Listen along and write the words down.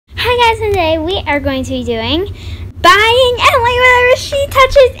Hi guys, and today we are going to be doing buying Emily whatever she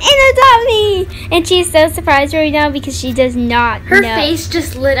touches in Adopt Me. And she's so surprised right now because she does not know. Her face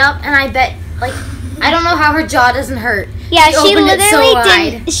just lit up, and I bet, I don't know how her jaw doesn't hurt. Yeah, she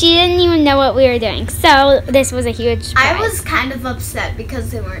literally she didn't even know what we were doing. So this was a huge surprise. I was kind of upset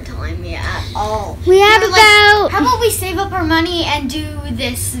because they weren't telling me at all. We have about... how about we save up our money and do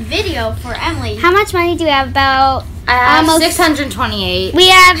this video for Emily? How much money do we have? About... almost 628. We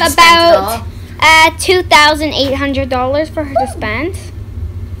have about $2,800 for her to spend.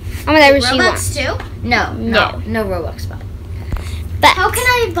 On whatever she wants. Robux too? No Robux. But how can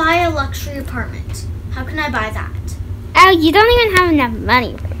I buy a luxury apartment? How can I buy that? Oh, you don't even have enough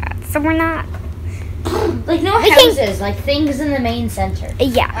money for that, so we're not. Like no houses, like things in the main center.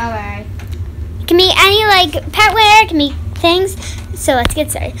 Yeah. Alright. It can be any petware, it can be things. So let's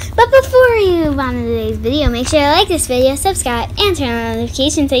get started. But before we move on to today's video, make sure to like this video, subscribe, and turn on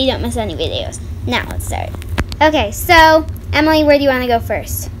notifications so you don't miss any videos. Now let's start. Okay, so Emily, where do you want to go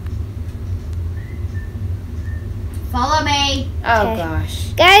first? Follow me. Oh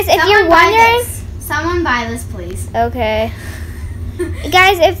gosh. Guys, if you're wondering, someone buy this, please. Okay.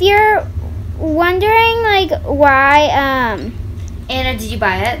 Guys, if you're wondering why Anna, did you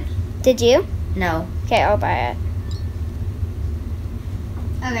buy it? Did you? No. Okay, I'll buy it.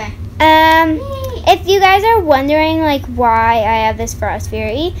 Okay. If you guys are wondering why I have this Frost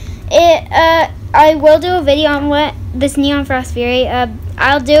Fury, I will do a video on what this Neon Frost Fury.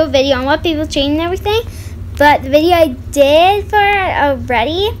 I'll do a video on what people change and everything. But the video I did for it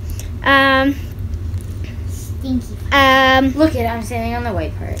already, Stinky. Look at it, I'm standing on the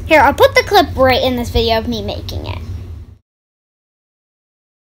white part. Here, I'll put the clip right in this video of me making it.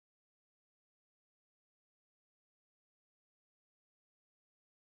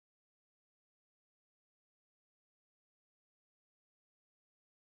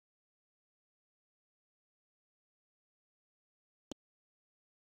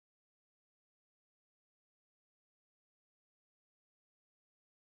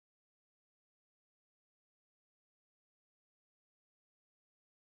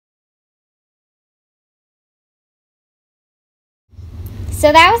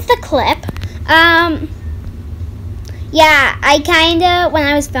 So that was the clip. Yeah, I when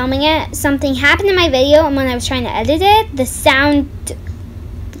I was filming it, something happened in my video, and when I was trying to edit it, the sound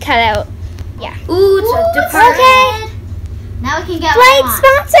cut out. Yeah. Ooh, it's a department. Okay. Now we can get Flight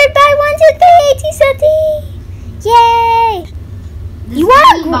sponsored by 1, 2, 3, 8, 2, 30. Yay! You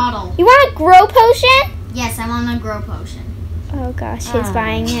want a grow potion? Yes, I want a grow potion. Oh gosh, he's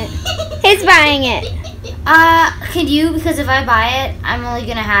buying it. He's buying it. Could you? Because if I buy it, I'm only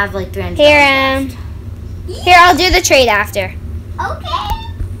gonna have $300 left. Here, I'll do the trade after. Okay.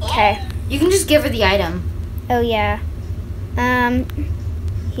 Okay. You can just give her the item. Oh yeah.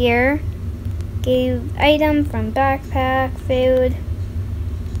 Here. Gave item from backpack, food.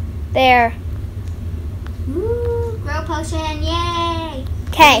 There. Ooh, grow potion, yay!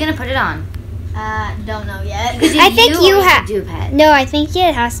 Okay. Are you gonna put it on? Don't know yet. I think you have. Do pet. No, I think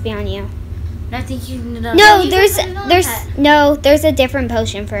it has to be on you. No, I think you. No, there's a different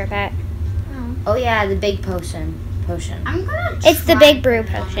potion for a pet. Oh yeah, the big potion. I'm gonna. It's the big brew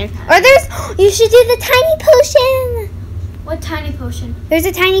potion. Or you should do the tiny potion. What tiny potion? There's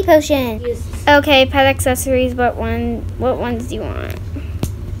a tiny potion. Okay, pet accessories. What ones do you want?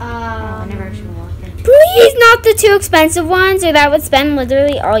 I never actually walked in. Please, not the too expensive ones, or that would spend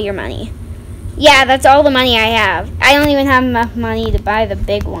literally all your money. Yeah, that's all the money I have. I don't even have enough money to buy the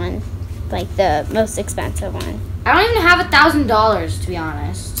big one, the most expensive one. I don't even have $1,000 to be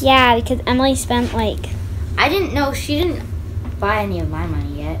honest. Yeah, because Emily spent I didn't know she didn't buy any of my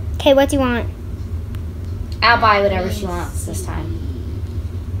money yet. Okay, what do you want? I'll buy whatever she wants this time.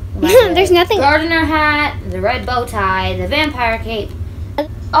 There's nothing. Gardener hat, the red bow tie, the vampire cape.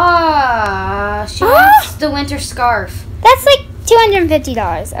 She wants the winter scarf. That's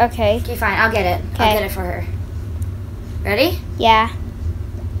 $250. Okay. Okay, fine. I'll get it. Okay. I'll get it for her. Ready? Yeah.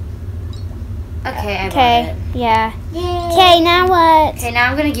 Okay, I bought it. Yeah. Okay, now what? Okay, now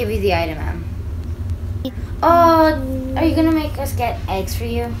I'm gonna give you the item, Em. Oh, are you gonna make us get eggs for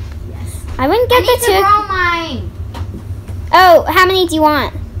you? Yes. I wouldn't get the two. Grow mine. Oh, how many do you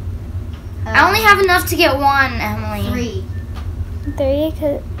want? I only have enough to get one, Emily. 3.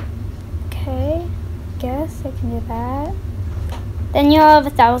 Okay. Guess I can do that. Then you'll have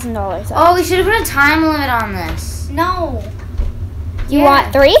 $1,000. Oh, we should have put a time limit on this. No. You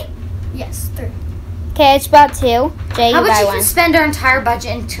want 3? Yes, 3. Okay, it's about 2. Jay, you buy one. How about you can spend our entire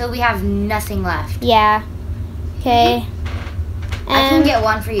budget until we have nothing left? Yeah. Okay. I can get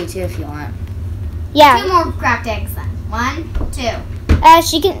one for you too if you want. Yeah. 2 more cracked eggs then. 1, 2.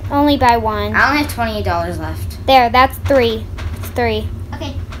 She can only buy one. I only have $28 left. There, that's 3. It's 3.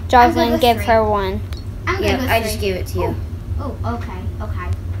 Okay. Jocelyn, with give 3. her 1. I'm good Yeah, with I 3. just gave it to you. Oh, okay.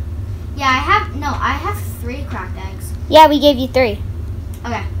 Yeah, I have 3 cracked eggs. Yeah, we gave you 3.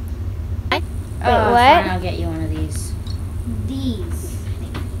 Okay. Wait, Oh, what? fine, I'll get you one of these. These.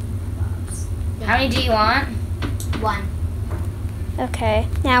 How many do you want? 1. Okay,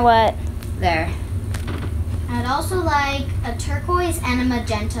 now what? There. I'd also like a turquoise and a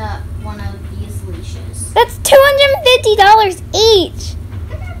magenta one of these leashes. That's $250 each.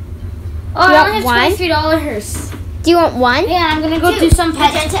 Oh, You I want only one? have $23. Do you want 1? Yeah, I'm gonna go 2. do some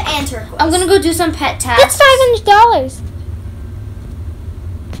pet. Magenta and turquoise. I'm gonna go do some pet tasks. That's $500.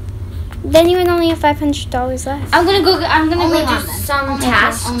 Then you would only have $500 left. I'm gonna go. I'm gonna Only go one do then. some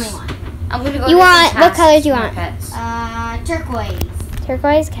tasks. Only one. I'm gonna go. You do want- some what tasks color do you for my want? Pets. Turquoise.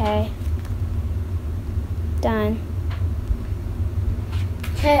 Turquoise, okay. Done.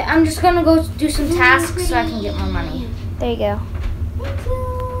 Okay, I'm just gonna go do some tasks so I can get more money. There you go. Thank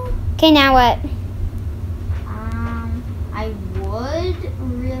you. Okay, now what? I would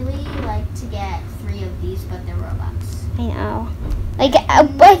really like to get 3 of these, but they're Robux. I know. Like, Like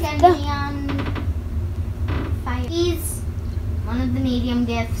what a the? neon fire. These, one of the medium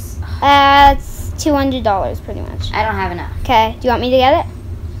gifts. It's $200 pretty much. I don't have enough. Okay, do you want me to get it?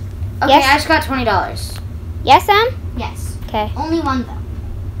 Okay, Yes. I just got $20. Yes, Sam? Yes. Okay. Only one though.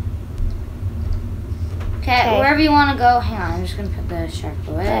 Okay, Okay. wherever you want to go. Hang on, I'm just gonna put the shark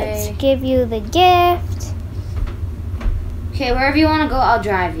Let's away. give you the gift. Okay, wherever you want to go, I'll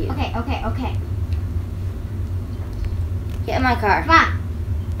drive you. Okay. Get in my car. Come on.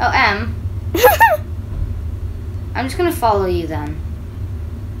 Oh, M. I'm just gonna follow you then.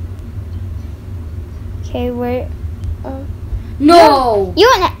 Okay, where? No. You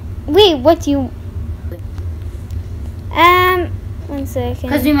want? Wait, what do you? 1 second.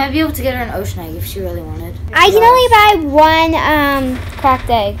 Because we might be able to get her an ocean egg if she really wanted. I can only buy 1 cracked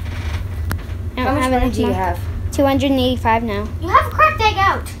egg. I How don't much have money enough do you more. have? 285 now. You have a cracked egg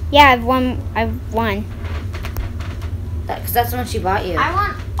out. Yeah, I've won. I've won. Because that's the one she bought you. I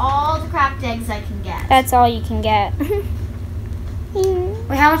want all the cracked eggs I can get. That's all you can get.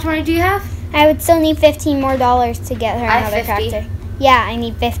 Wait, how much money do you have? I would still need $15 more to get her I have another 50. cracked egg. Yeah, I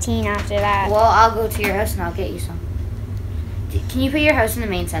need 15 after that. Well, I'll go to your house and I'll get you some. Can you put your house in the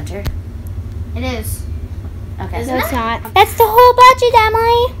main center? It is. Okay. Isn't No, it's it? not. That's the whole budget,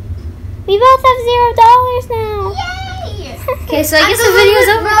 Emily. We both have $0 now. Yay! Okay, so I guess the video's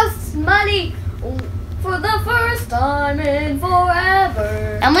over. Most money for the first time in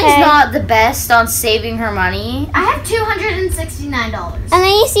forever. Emily's Okay. not the best on saving her money. I have $269. And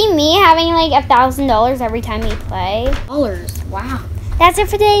then you see me having like $1,000 every time we play. Wow. That's it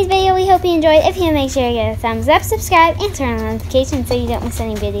for today's video. We hope you enjoyed. If you make sure to give it a thumbs up, subscribe, and turn on notifications so you don't miss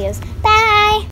any videos. Bye!